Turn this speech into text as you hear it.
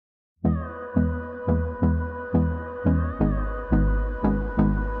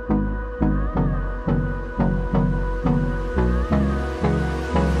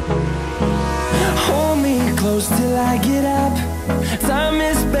close till I get up. Time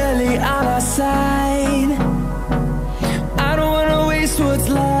is barely on our side. I don't wanna waste what's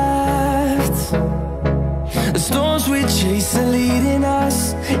left. The storms we chase are leading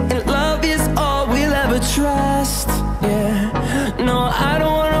us, and love is all we'll ever trust. Yeah, no, I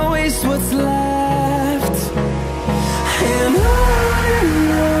don't wanna waste what's left. And on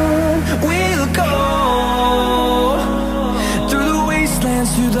we'll go, through the wastelands,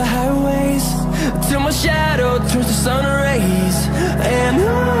 through the highways, till my shadow turns to sun rays. And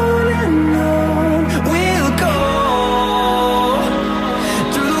on we'll go,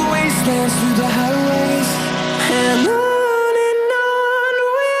 through the wastelands, through the highways, and on we'll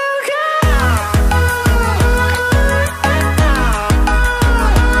go.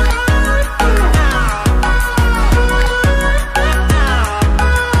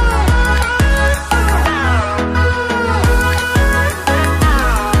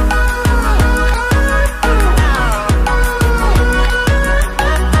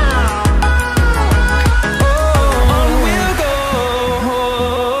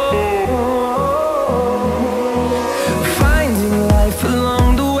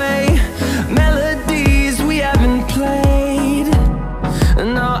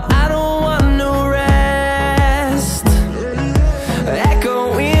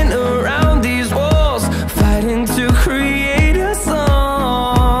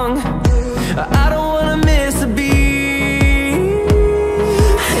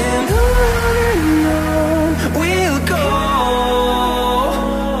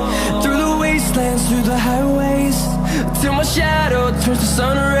 Through the highways, till my shadow turns to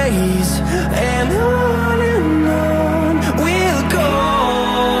sun rays. And on we'll go,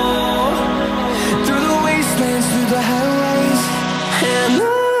 through the wastelands, through the highways, and on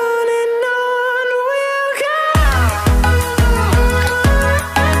we'll go.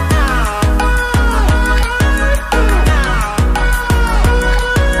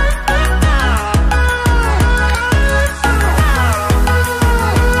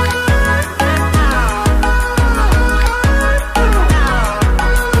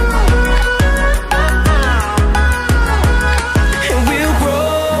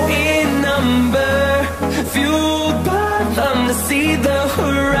 See the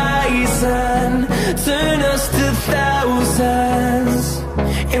horizon, turn us to thousands,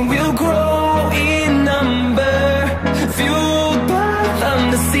 and we'll grow in number, fueled by them.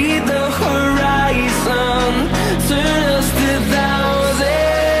 To see the horizon, turn us to thousands,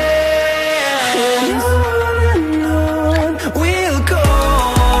 and on we'll go,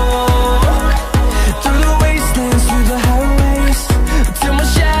 through the wastelands, through the highways, till my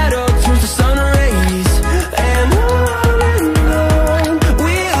shadow turns to sun rays. And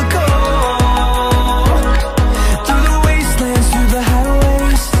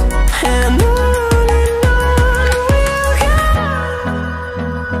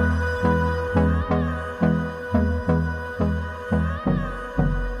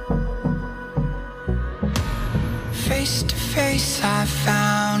face to face, I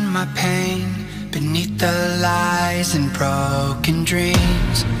found my pain beneath the lies and broken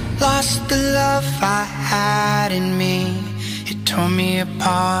dreams. Lost the love I had in me, it tore me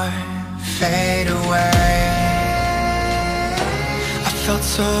apart, fade away. I felt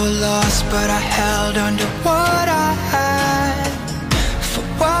so lost, but I held on to what I had. For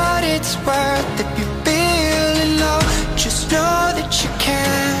what it's worth, if you're feeling low, just know that you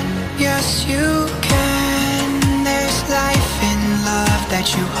can, yes you can. Life in love that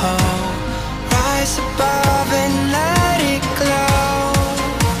you hold, rise above and let it glow.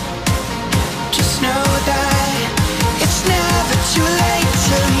 Just know that it's never too late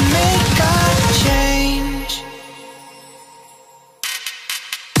to make a change.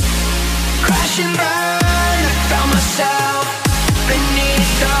 Crash and burn, I found myself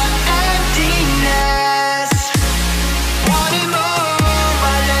beneath the emptiness. Wanting more,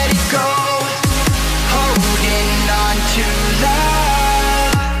 I let it go, holding on to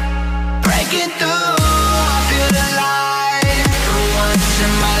love, breaking through, I feel alive. For once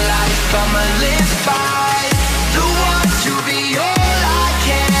in my life, I'ma live by the want to be all I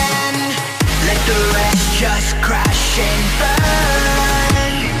can. Let the rest just crash and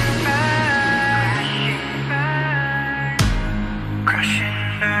burn. Crash and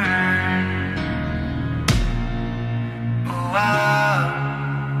burn. Oh wow,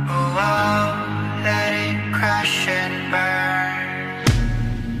 oh wow, let it crash and burn.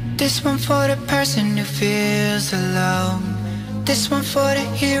 This one for the person who feels alone. This one for the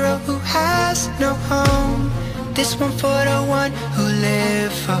hero who has no home. This one for the one who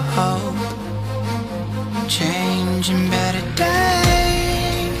live for hope. Changing better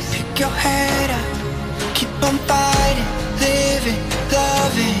days. Pick your head up, keep on fighting, living,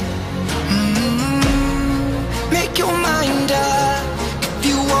 loving. Make your mind up. If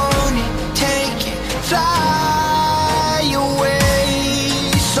you want it, take it, fly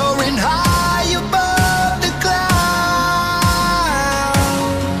away, soaring high above the clouds.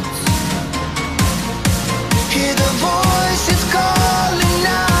 Hear the voices calling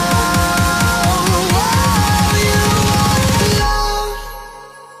out. Oh, you want love.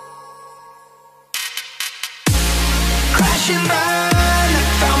 Crash and burn, I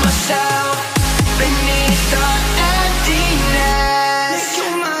found myself beneath the emptiness. Make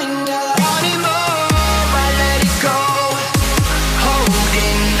your mind up. Wanting more, I let it go.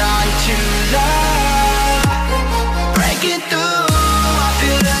 Holding on to love. Breaking through, I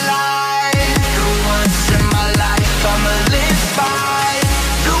feel alive. The ones in my life I'ma live by.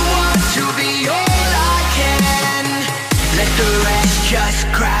 The one to be all I can. Let the rest just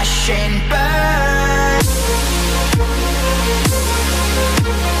crash and burn.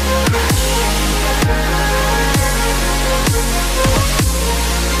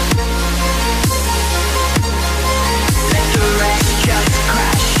 Let the rest just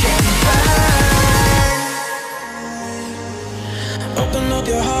crash and burn. Open up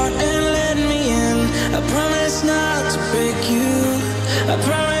your heart and let me in. I promise not to break you. I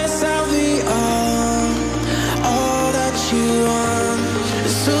promise